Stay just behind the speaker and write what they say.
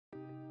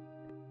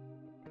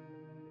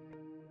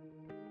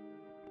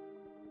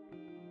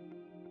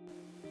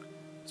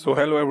So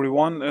hello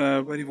everyone,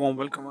 very warm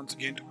welcome once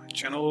again to my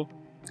channel.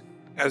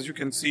 As you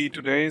can see,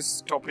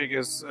 today's topic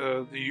is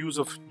the use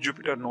of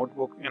Jupyter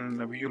Notebook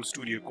in Visual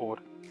Studio Code.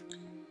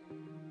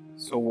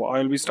 So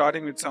I'll be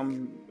starting with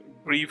some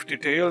brief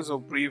details or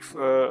brief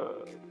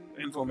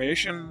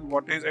information.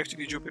 What is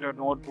actually Jupyter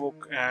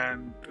Notebook,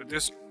 and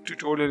this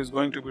tutorial is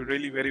going to be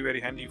really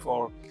very handy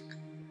for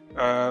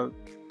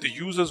the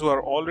users who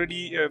are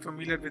already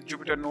familiar with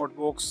Jupyter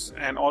Notebooks,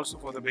 and also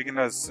for the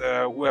beginners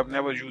who have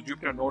never used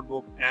Jupyter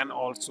Notebook and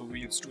also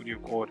Visual Studio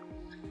Code.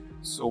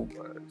 So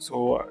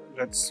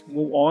let's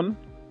move on.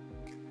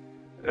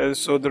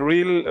 So the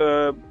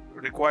real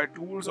required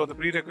tools or the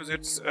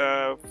prerequisites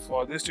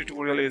for this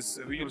tutorial is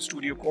Visual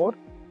Studio Code,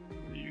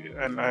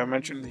 and I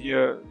mentioned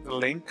here the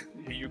link.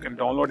 You can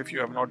download if you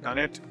have not done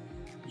it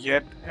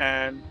yet,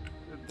 and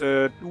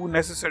the two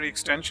necessary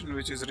extensions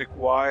which is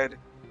required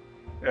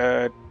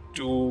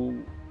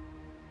to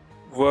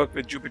work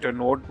with Jupyter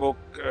Notebook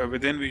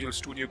within Visual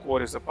Studio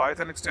Code is the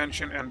Python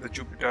extension and the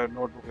Jupyter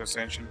Notebook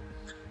extension,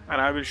 and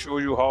I will show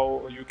you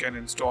how you can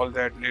install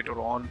that later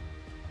on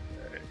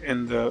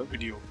in the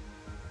video.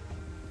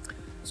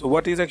 So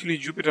what is actually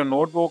Jupyter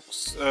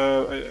Notebooks?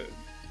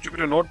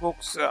 Jupyter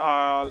Notebooks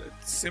are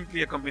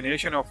simply a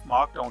combination of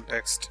Markdown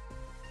text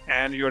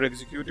and your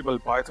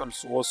executable Python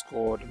source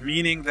code,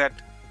 meaning that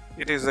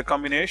it is a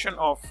combination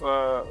of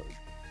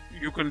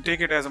you can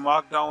take it as a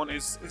Markdown.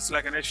 It's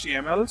like an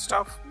HTML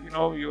stuff,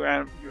 you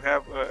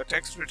have a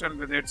text written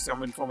with it,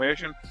 some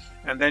information,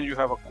 and then you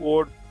have a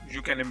code.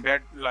 You can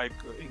embed like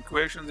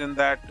equations in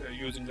that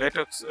using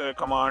LaTeX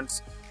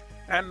commands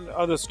and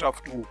other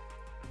stuff too.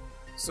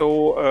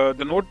 So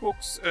the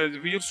notebooks,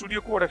 Visual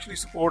Studio Code actually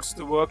supports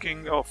the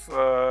working of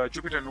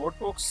Jupyter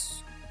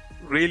Notebooks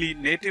really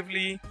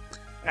natively,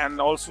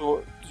 and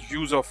also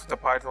use of the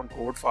Python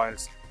code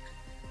files.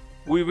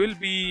 We will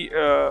be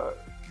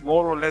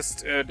more or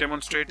less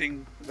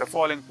demonstrating the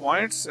following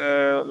points,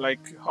 like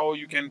how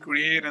you can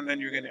create and then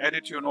you can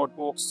edit your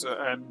notebooks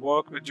and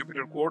work with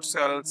Jupyter code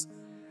cells,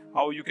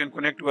 how you can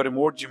connect to a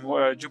remote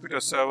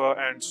Jupyter server,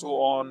 and so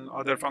on,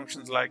 other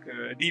functions like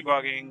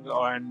debugging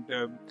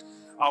and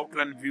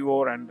outline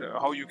viewer, and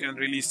how you can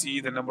really see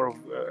the number of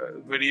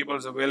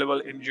variables available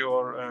in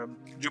your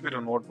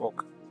Jupyter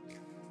notebook.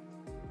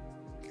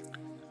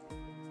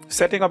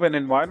 Setting up an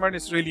environment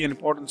is really an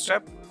important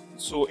step.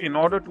 So in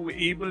order to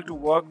be able to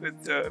work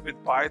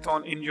with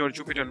Python in your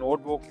Jupyter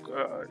Notebook,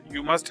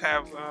 you must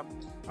have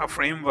a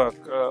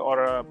framework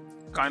or a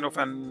kind of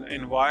an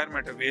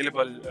environment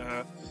available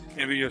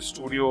in Visual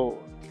Studio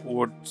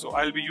Code. So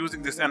I'll be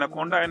using this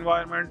Anaconda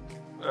environment.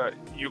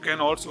 You can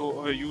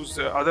also use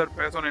other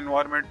Python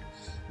environment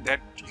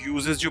that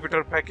uses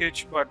Jupyter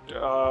package, but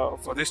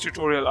for this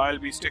tutorial I'll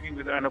be sticking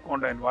with the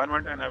Anaconda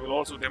environment, and I will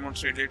also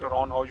demonstrate later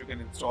on how you can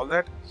install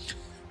that.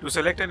 To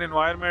select an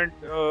environment,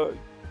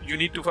 you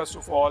need to first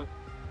of all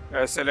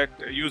use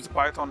the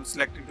Python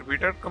select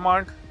interpreter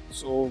command.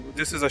 So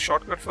this is a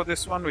shortcut for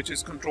this one, which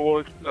is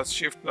Control plus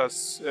Shift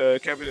plus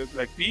capital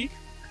like P.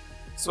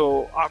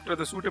 So after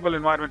the suitable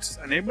environment is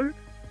enabled,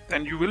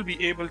 then you will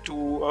be able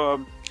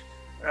to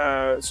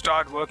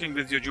start working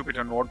with your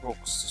Jupyter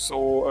notebooks.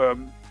 So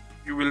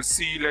you will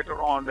see later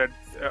on that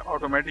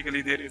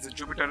automatically there is a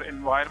Jupyter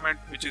environment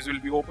which will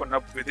be opened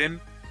up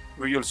within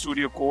Visual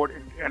Studio Code,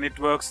 and it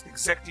works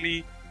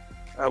exactly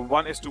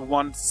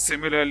 1:1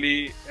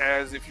 similarly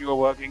as if you are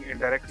working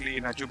indirectly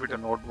in a Jupyter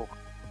notebook.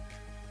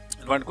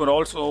 One could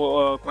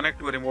also connect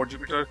to a remote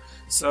Jupyter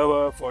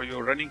server for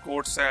your running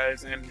code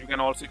cells, and you can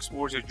also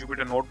export your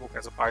Jupyter notebook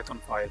as a Python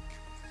file.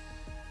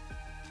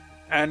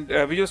 And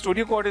Visual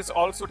Studio Code is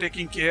also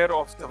taking care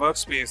of the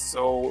workspace.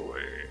 So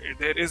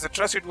there is a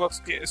trusted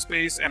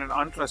workspace and an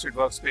untrusted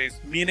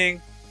workspace,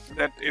 meaning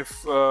that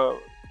if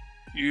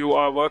you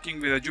are working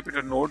with a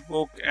Jupyter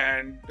notebook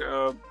and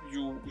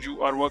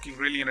you are working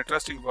really in a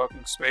trusted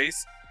working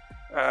space,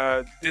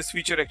 this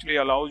feature actually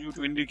allows you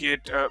to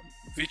indicate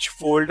which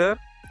folder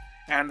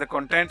and the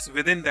contents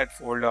within that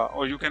folder,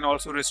 or you can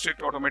also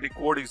restrict automatic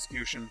code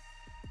execution,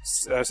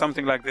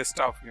 something like this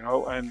stuff,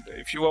 and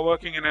if you are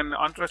working in an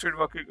untrusted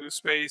working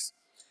space,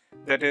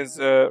 that is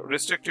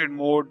restricted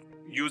mode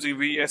using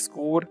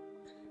vscode,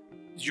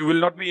 you will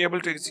not be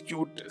able to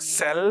execute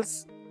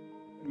cells,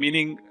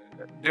 meaning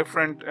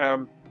different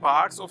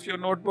parts of your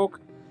notebook,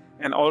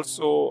 and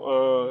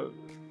also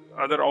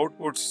other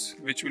outputs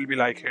which will be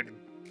like hidden.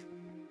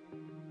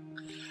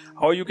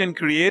 How you can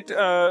create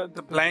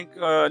the blank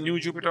new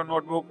Jupyter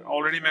notebook,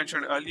 already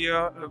mentioned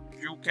earlier.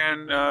 You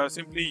can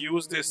simply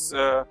use this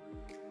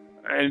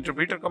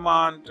interpreter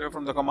command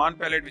from the command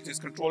palette, which is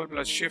Control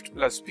plus Shift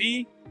plus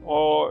P,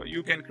 or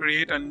you can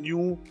create a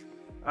new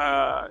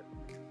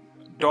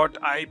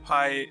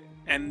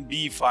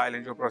 .ipynb file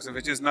in your process,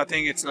 which is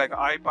nothing, it's like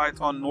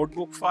IPython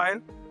notebook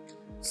file.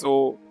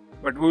 So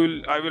but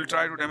I will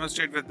try to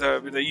demonstrate with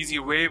the easy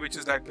way, which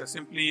is like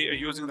simply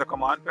using the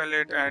command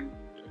palette, and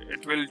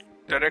it will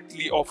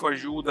directly offer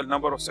you the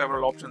number of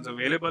several options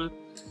available,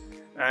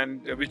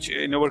 and which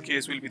in our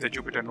case will be the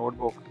Jupyter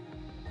notebook.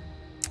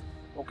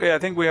 Okay, I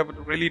think we have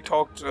really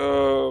talked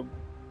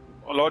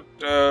a lot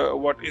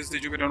what is the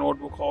Jupyter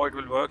Notebook, how it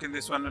will work in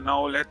this one. And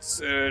now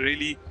let's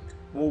really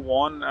move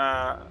on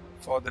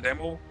for the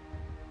demo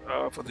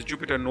for the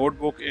Jupyter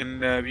Notebook in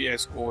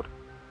vscode.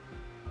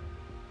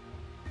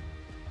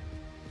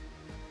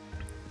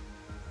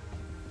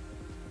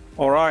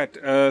 Alright,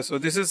 so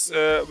this is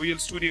Visual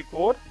Studio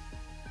Code,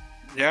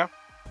 yeah,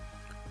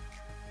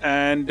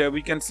 and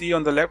we can see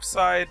on the left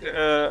side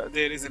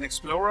there is an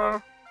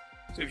Explorer.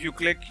 So if you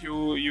click,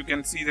 you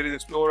can see there is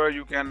Explorer.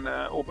 You can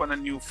open a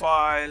new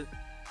file,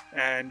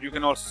 and you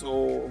can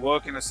also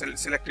work in a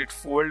selected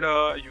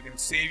folder. You can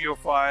save your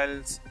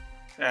files,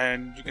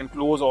 and you can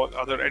close all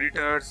other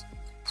editors.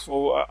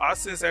 So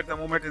us is at the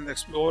moment in the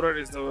Explorer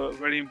is the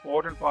very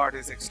important part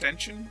is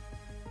extension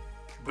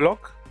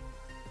block.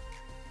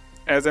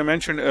 As I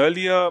mentioned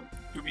earlier,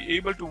 to be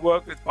able to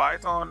work with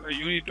Python,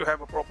 you need to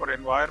have a proper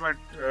environment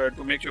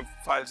to make your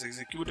files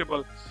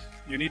executable.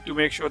 You need to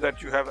make sure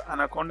that you have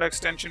Anaconda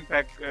extension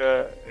pack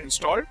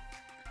installed.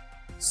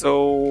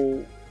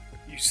 So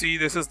you see,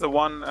 this is the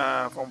one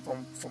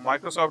from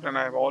Microsoft, and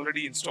I have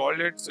already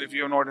installed it. So if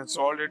you have not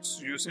installed it,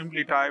 you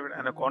simply type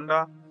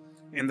Anaconda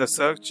in the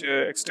search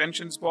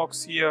extensions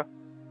box here,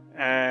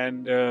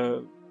 and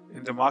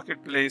in the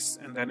marketplace,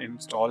 and then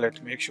install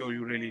it. Make sure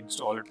you really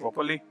install it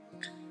properly.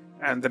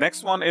 And the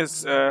next one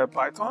is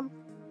Python.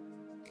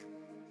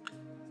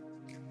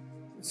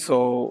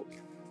 So,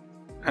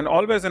 and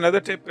always another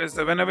tip is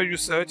that whenever you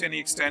search any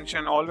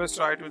extension, always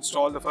try to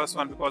install the first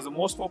one, because the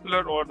most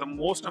popular or the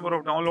most number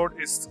of download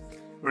is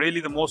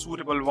really the most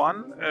suitable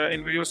one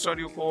in Visual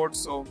Studio Code.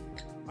 So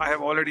I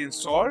have already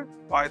installed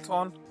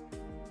Python,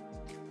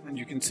 and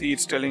you can see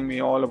it's telling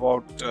me all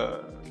about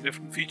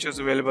different features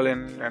available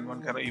in, and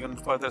one can even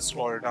further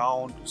scroll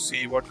down to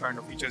see what kind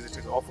of features it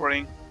is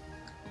offering.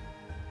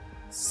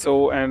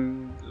 So,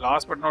 and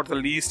last but not the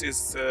least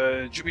is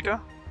Jupyter.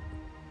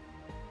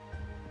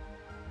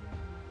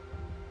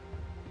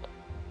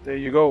 There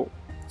you go.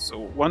 So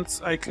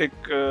once I click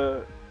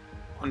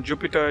on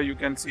Jupyter, you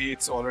can see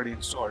it's already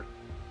installed.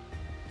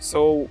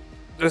 So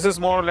this is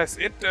more or less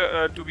it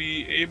to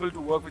be able to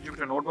work with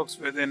Jupyter Notebooks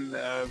within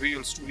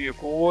Visual Studio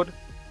Code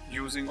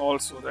using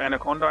also the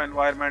Anaconda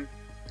environment.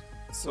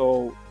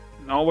 So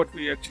now what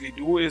we actually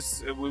do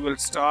is we will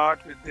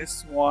start with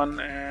this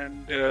one,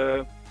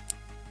 and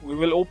we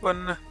will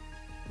open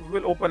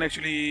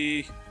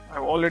actually,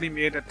 I've already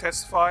made a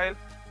test file.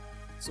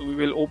 So we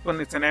will open,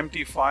 it's an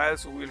empty file,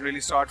 so we'll really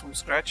start from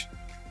scratch.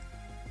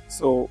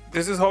 So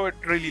this is how it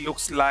really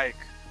looks like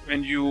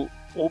when you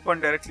open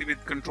directly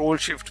with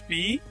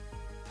Control-Shift-P.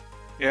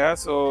 Yeah,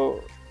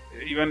 so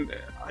even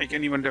I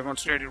can even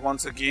demonstrate it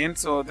once again.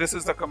 So this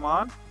is the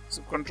command.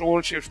 So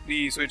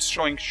Control-Shift-P, so it's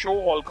showing show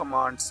all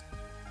commands.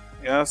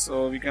 Yeah,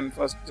 so we can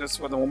first, just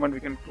for the moment,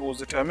 we can close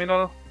the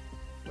terminal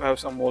to have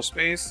some more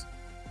space.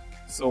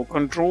 So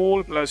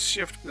Control plus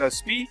Shift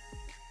plus P,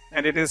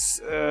 and it is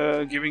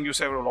giving you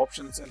several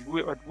options. And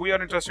what we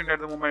are interested in at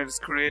the moment is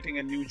creating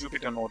a new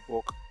Jupyter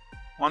Notebook.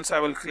 Once I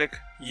will click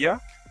here,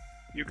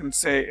 you can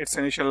say it's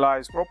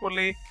initialized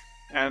properly,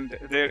 and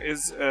there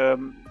is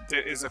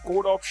a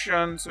code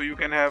option. So you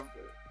can have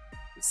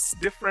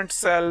different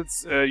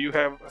cells. You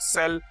have a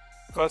cell,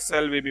 first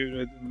cell maybe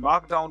with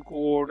Markdown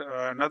code,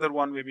 another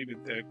one maybe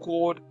with the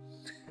code,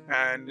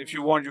 and if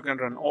you want, you can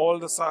run all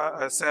the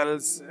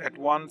cells at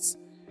once.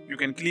 You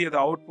can clear the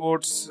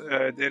outputs.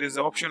 There is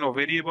the option of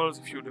variables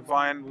if you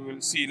define, we will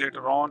see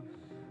later on.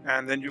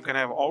 And then you can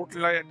have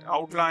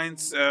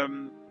outlines,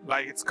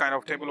 like it's kind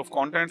of table of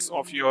contents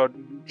of your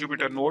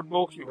Jupyter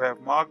Notebook. You have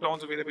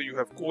markdowns available, you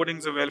have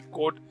codings available,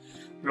 code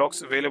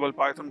blocks available,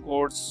 Python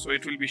codes, so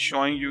it will be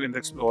showing you in the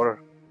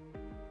Explorer.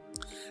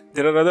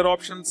 There are other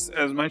options,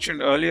 as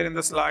mentioned earlier in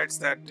the slides,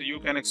 that you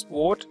can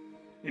export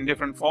in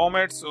different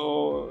formats.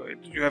 So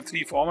you have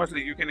three formats.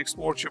 Like you can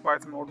export your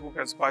Python notebook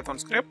as Python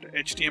script,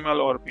 HTML,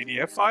 or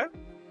PDF file.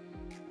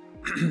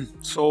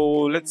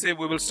 So let's say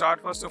we will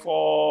start first of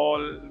all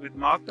with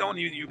Markdown.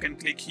 You can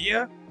click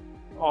here,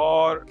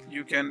 or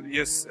you can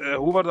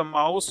hover the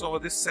mouse over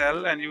this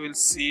cell, and you will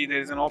see there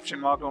is an option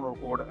Markdown or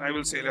code. I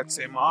will say, let's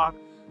say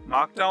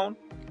Markdown.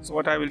 So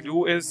what I will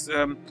do is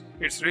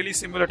it's really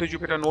similar to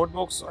Jupyter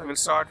Notebooks. So I will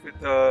start with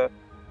the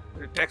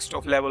text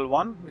of level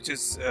 1, which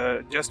is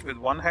just with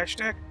one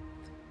hashtag.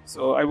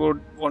 So I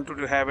would want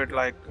to have it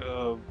like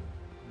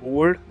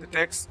bold, the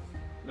text.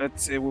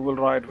 Let's say we will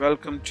write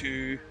welcome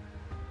to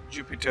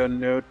Jupyter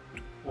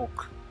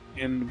Notebook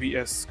in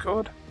VS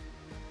Code.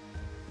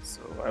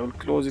 So I will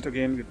close it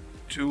again with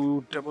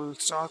 2 double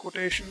star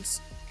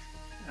quotations,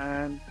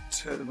 and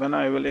when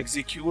I will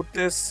execute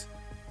this,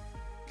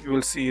 you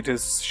will see it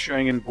is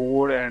showing in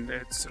bold, and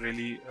it's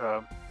really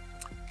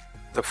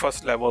the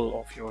first level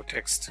of your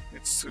text.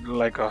 It's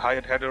like a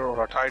header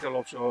or a title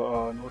of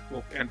your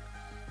notebook, and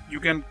you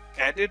can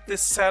edit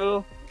this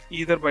cell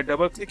either by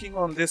double clicking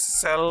on this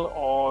cell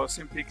or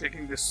simply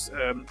clicking this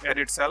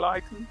edit cell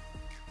icon.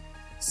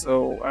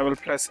 So I will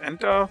press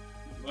enter.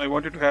 I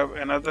wanted to have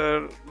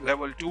another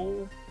level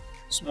 2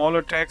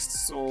 smaller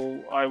text,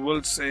 so I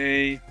will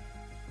say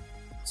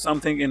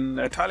something in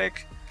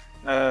italic,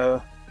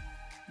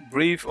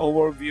 brief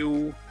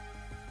overview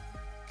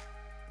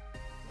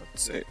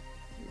let's say,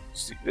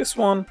 see this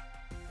one,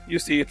 you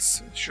see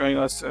it's showing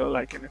us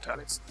like in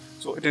italics.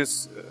 So it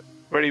is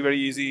very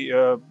easy,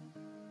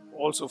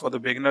 also for the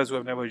beginners who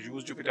have never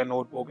used Jupyter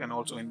Notebook, and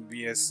also in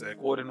VS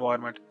Code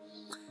environment.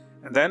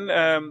 And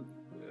then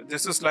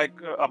this is like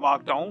a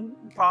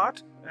markdown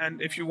part,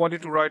 and if you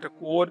wanted to write a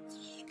code,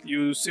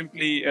 you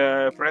simply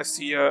press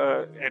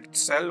here at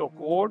cell or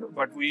code,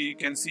 but we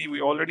can see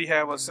we already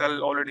have a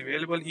cell already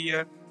available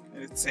here,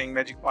 and it's saying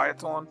Magic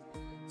Python.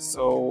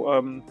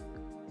 So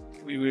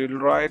we will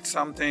write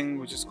something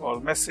which is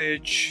called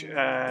message,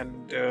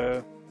 and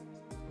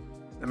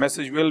the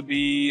message will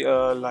be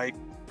like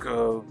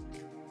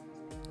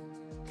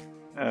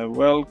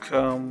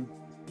welcome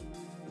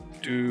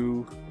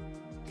to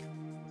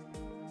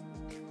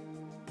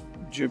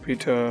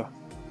Jupyter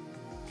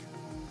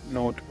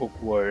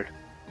Notebook world,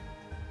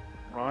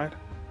 right?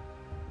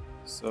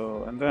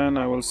 So, and then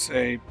I will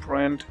say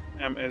print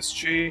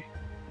MSG,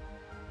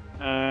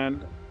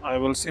 and I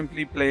will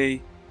simply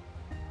play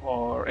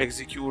or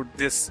execute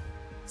this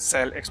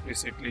cell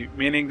explicitly,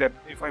 meaning that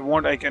if I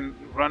want, I can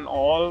run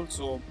all.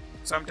 So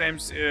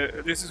sometimes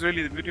this is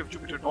really the beauty of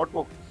Jupyter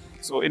Notebook.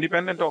 So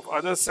independent of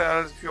other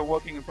cells, if you're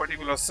working in a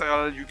particular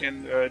cell, you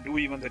can do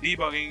even the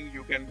debugging,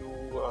 you can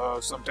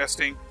do some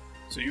testing.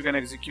 So you can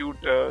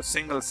execute a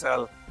single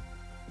cell,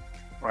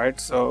 right?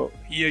 So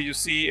here you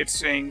see it's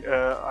saying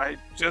I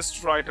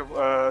just write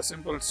a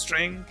simple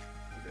string.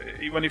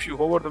 Even if you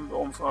hover the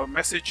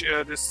message,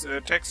 this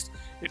text,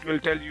 it will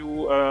tell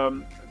you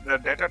the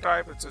data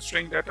type. It's a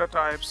string data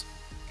types,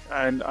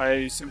 and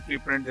I simply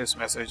print this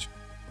message.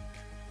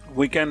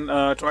 We can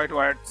try to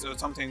add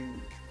something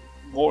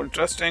more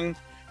interesting.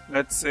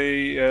 Let's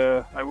say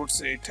I would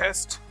say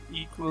test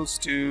equals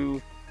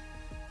to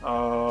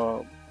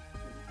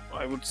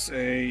I would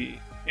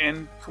say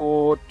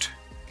input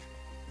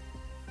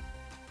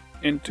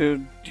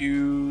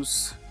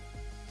introduce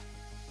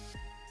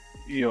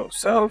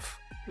yourself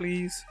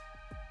please,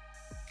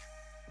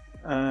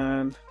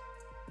 and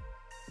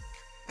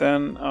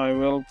then I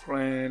will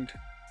print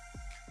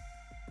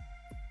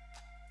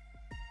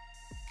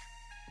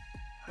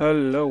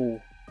hello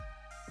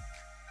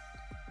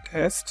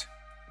test.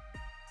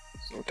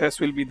 So test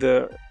will be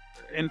the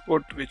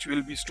input which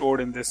will be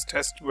stored in this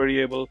test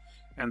variable,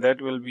 and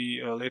that will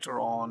be later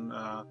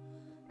on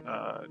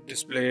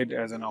displayed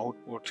as an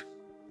output.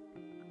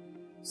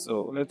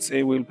 So let's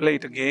say we'll play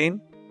it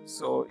again.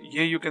 So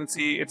here you can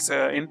see it's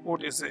a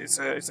input, it's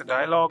a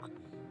dialog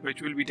which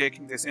will be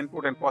taking this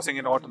input and passing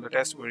it out on the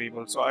test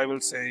variable. So I will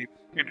say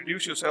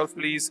introduce yourself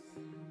please,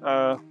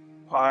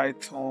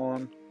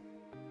 Python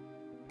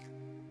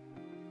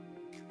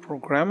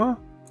programmer,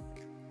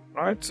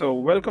 right? So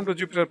welcome to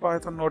Jupyter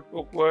Python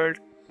Notebook world,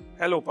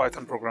 hello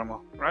Python programmer,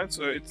 right?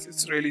 So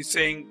it's really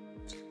saying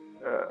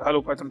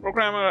hello Python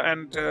programmer.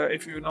 And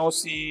if you now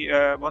see,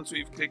 once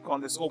we click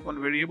on this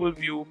open variable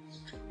view,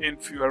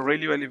 if you are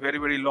really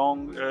very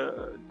long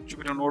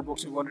Jupyter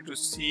Notebooks, you wanted to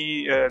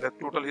see the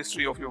total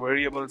history of your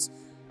variables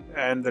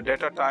and the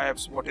data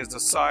types, what is the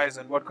size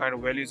and what kind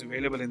of values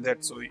available in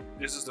that. So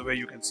this is the way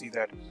you can see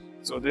that.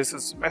 So this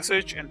is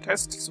message and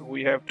test. So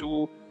we have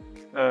two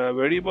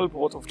variable,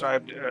 both of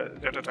type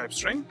data type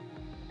string.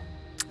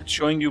 It's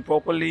showing you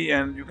properly,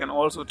 and you can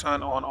also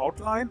turn on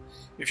outline.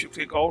 If you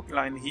click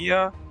outline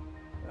here,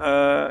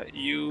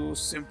 you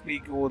simply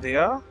go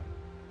there,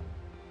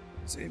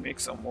 say make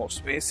some more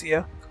space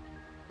here.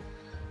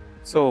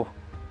 So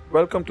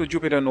welcome to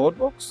Jupyter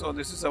Notebook. So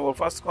this is our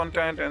first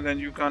content, and then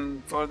you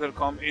can further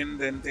come in,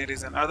 then there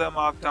is another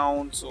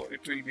markdown, so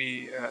it will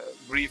be a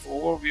brief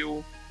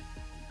overview,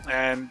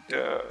 and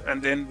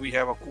then we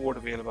have a code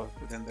available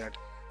within that.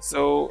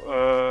 So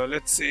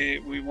let's say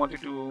we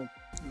wanted to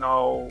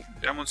now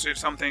demonstrate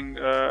something,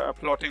 a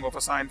plotting of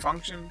a sine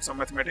function, some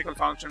mathematical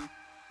function.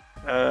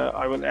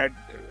 I will add,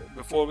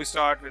 before we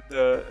start with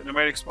the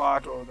numerics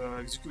part or the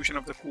execution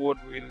of the code,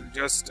 we'll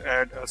just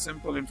add a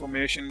simple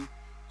information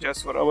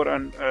just for our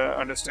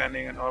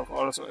understanding, and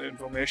also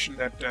information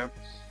that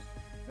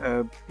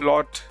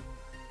plot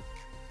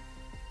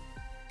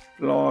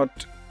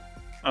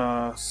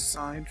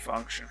sine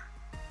function.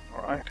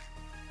 All right.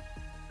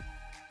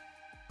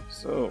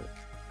 So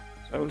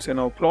I will say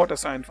now plot a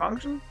sine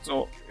function.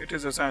 So it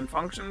is a sine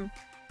function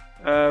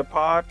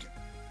part,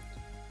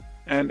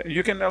 and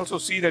you can also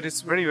see that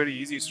it's very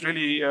easy. It's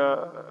really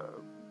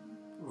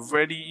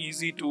very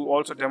easy to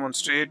also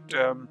demonstrate.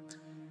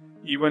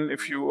 Even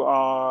if you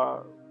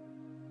are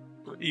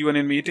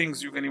in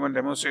meetings, you can even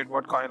demonstrate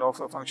what kind of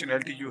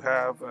functionality you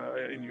have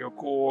in your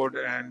code,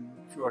 and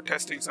if you are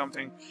testing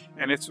something.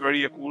 And it's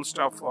very cool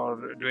stuff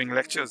for doing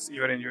lectures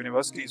even in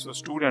universities for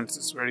students.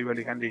 It's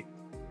very handy.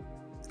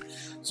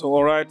 So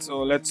alright,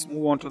 so let's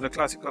move on to the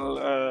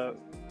classical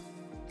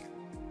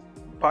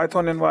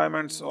Python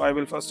environment. So I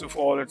will first of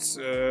all, it's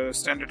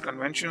standard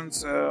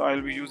conventions.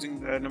 I'll be using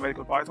the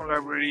numerical Python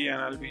library,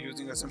 and I'll be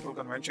using a simple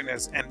convention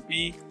as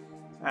NP.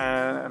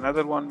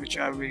 Another one which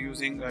I'll be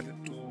using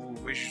to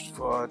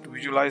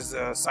visualize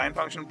the sine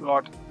function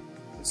plot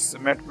is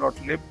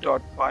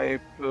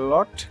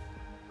matplotlib.pyplot,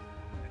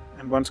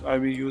 and once I'll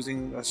be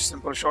using a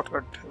simple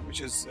shortcut which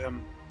is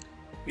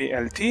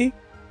PLT.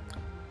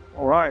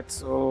 Alright,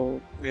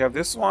 so we have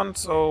this one,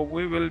 so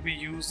we will be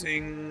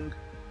using,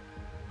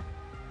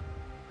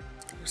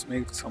 let's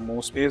make some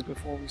more space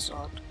before we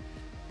start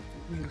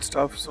real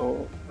stuff.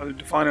 So I'll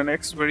define an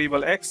x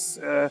variable x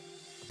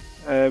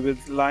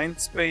with line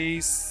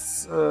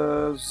space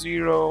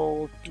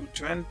 0 to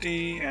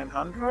 20 and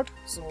 100.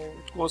 So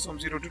it goes from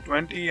 0 to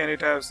 20 and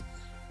it has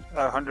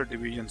 100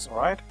 divisions.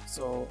 Alright,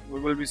 so we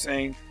will be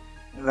saying,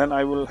 and then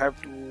I will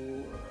have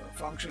to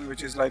function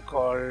which is like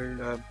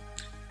called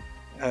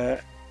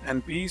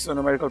np, so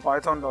numerical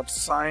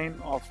python.sign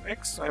of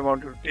x. I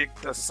want to take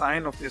the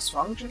sign of this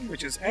function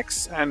which is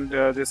x, and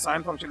this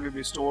sign function will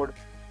be stored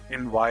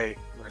in y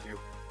value.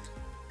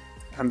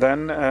 And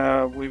then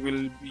we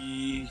will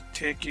be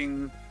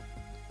taking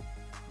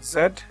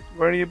z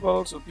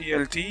variable, so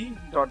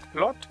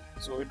plt.plot.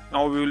 So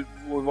now we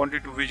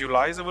wanted to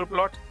visualize our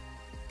plot.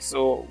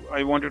 So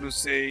I wanted to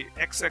say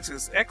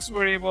x-axis x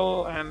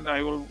variable, and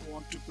I will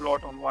want to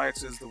plot on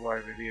y-axis the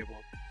y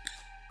variable.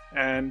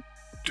 And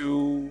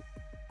to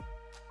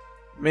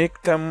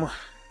make them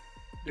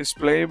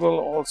displayable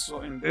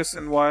also in this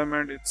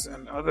environment, it's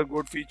another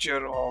good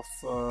feature of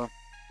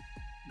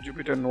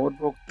Jupyter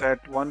Notebook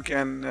that one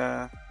can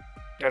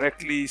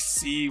directly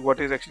see what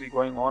is actually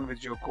going on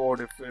with your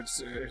code, if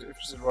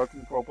it's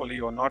working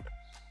properly or not.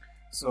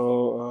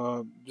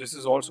 So this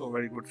is also a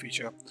very good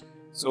feature.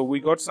 So we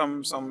got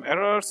some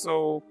error,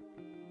 so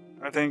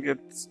I think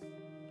it's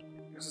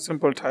a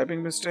simple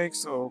typing mistake.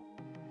 So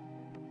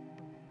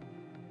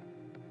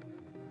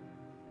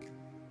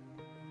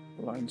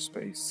line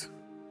space.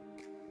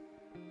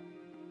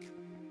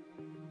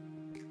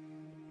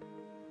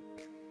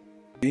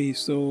 Okay,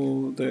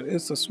 so there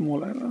is a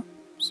small error,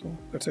 so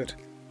that's it.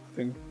 I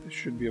think this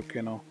should be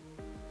okay now.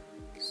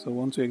 So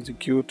once we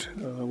execute,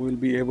 we'll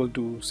be able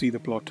to see the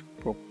plot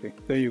properly.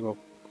 There you go.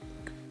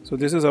 So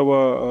this is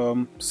our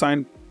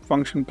sign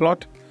function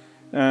plot,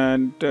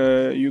 and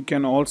you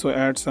can also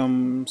add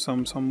some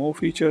more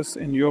features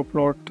in your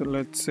plot.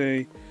 Let's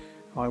say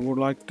I would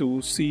like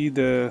to see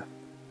the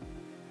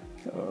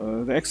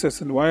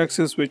x-axis and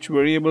y-axis, which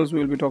variables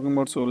we'll be talking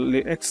about. So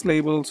x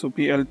label, so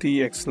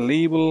plt x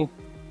label.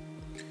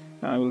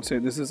 I will say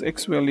this is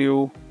x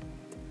value,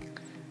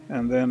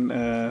 and then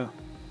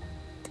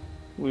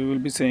we will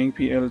be saying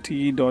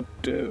plt dot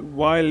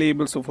y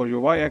label, so for your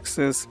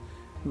y-axis,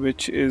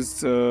 which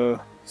is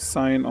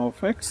sign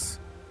of x.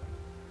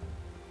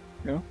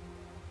 Yeah,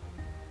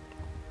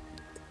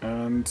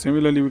 and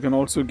similarly we can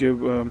also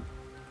give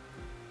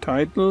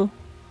title.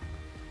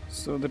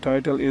 So the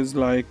title is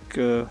like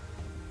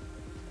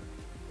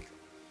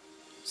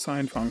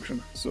sign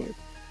function. So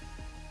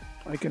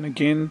I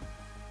can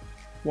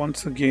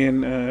once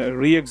again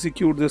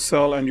re-execute this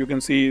cell, and you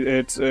can see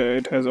it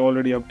has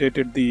already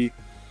updated the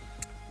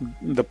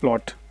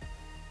plot.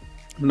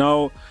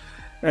 Now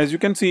as you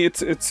can see,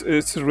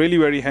 it's really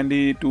very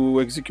handy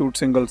to execute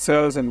single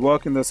cells and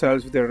work in the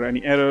cells if there are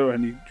any error,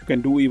 and you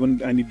can do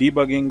even any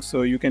debugging.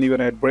 So you can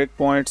even add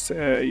breakpoints,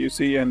 you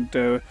see, and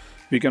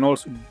we can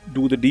also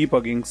do the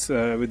debuggings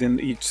within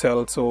each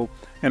cell. So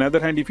another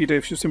handy feature,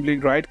 if you simply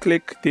right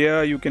click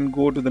there, you can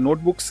go to the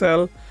notebook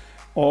cell,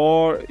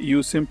 or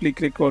you simply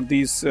click on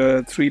these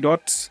three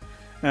dots,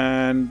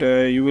 and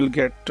you will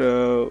get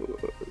the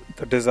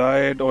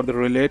desired or the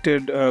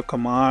related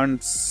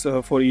commands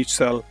for each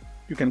cell.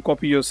 You can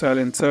copy your cell,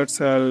 insert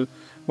cell,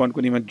 one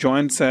could even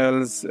join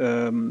cells,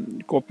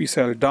 copy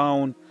cell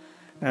down,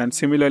 and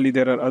similarly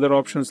there are other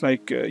options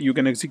like you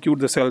can execute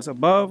the cells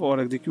above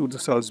or execute the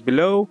cells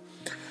below.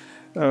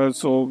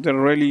 So there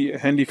are really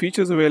handy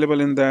features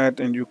available in that,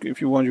 and if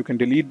you want, you can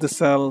delete the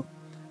cell,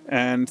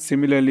 and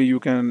similarly you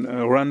can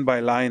run by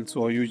line.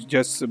 So you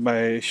just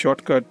by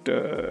shortcut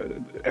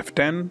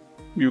F10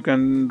 you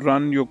can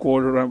run your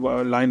code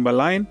line by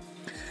line.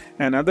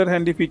 Another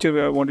handy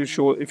feature I want to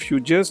show, if you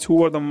just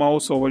hover the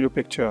mouse over your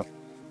picture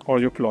or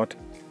your plot,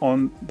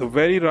 on the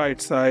very right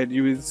side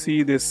you will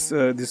see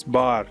this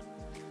bar,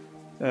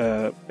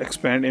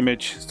 expand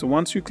image. So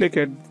once you click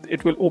it,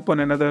 it will open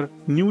another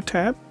new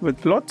tab with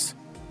plots,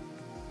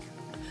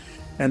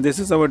 and this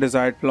is our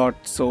desired plot.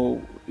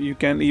 So you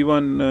can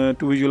even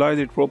to visualize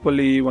it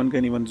properly, one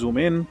can even zoom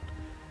in,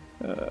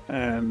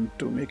 and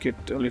to make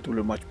it a little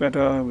bit much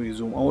better, we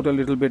zoom out a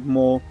little bit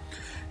more,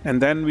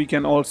 and then we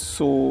can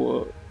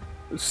also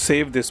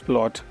save this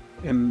plot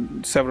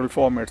in several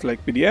formats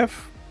like PDF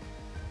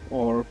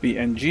or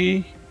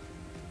PNG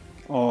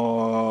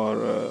or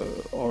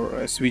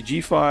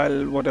SVG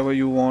file, whatever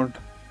you want.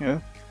 Yeah,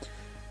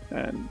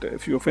 and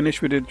if you're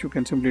finished with it, you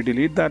can simply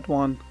delete that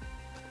one.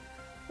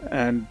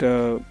 And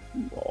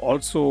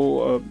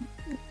also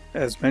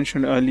as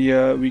mentioned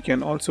earlier, we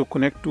can also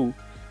connect to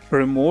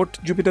remote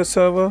Jupyter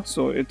server.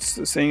 So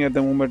it's saying at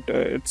the moment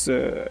it's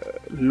a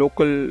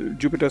local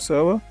Jupyter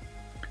server.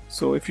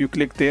 So if you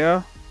click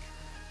there,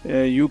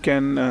 you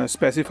can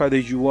specify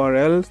the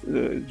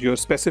URL, your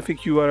specific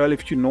URL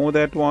if you know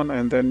that one,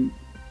 and then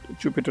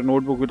Jupyter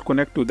Notebook will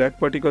connect to that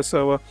particular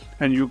server,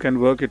 and you can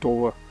work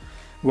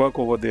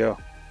over there,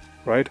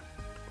 right?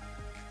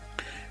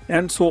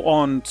 and so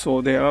on.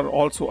 So there are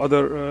also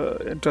other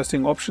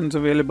interesting options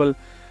available.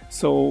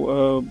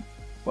 So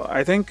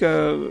I think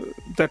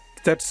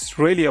that's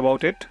really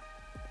about it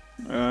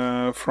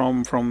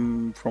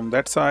from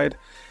that side.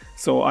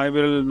 So I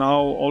will now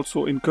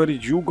also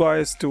encourage you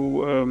guys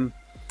to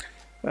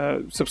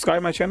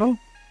subscribe my channel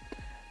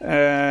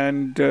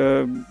and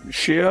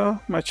share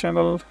my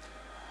channel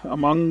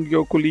among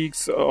your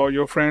colleagues or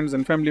your friends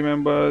and family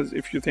members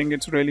if you think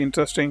it's really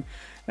interesting,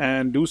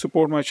 and do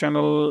support my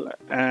channel,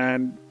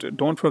 and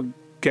don't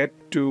forget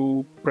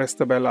to press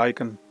the bell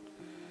icon.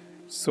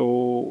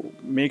 So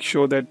make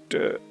sure that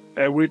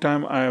every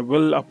time I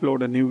will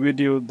upload a new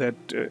video that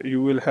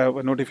you will have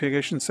a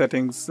notification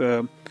settings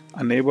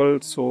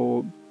enabled,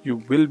 so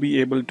you will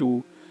be able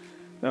to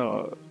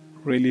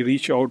really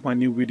reach out my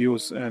new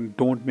videos and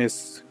don't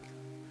miss.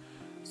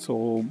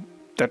 So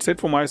that's it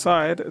from my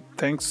side.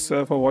 Thanks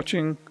for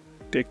watching.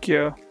 Take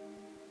care.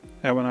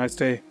 Have a nice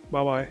day.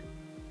 Bye bye.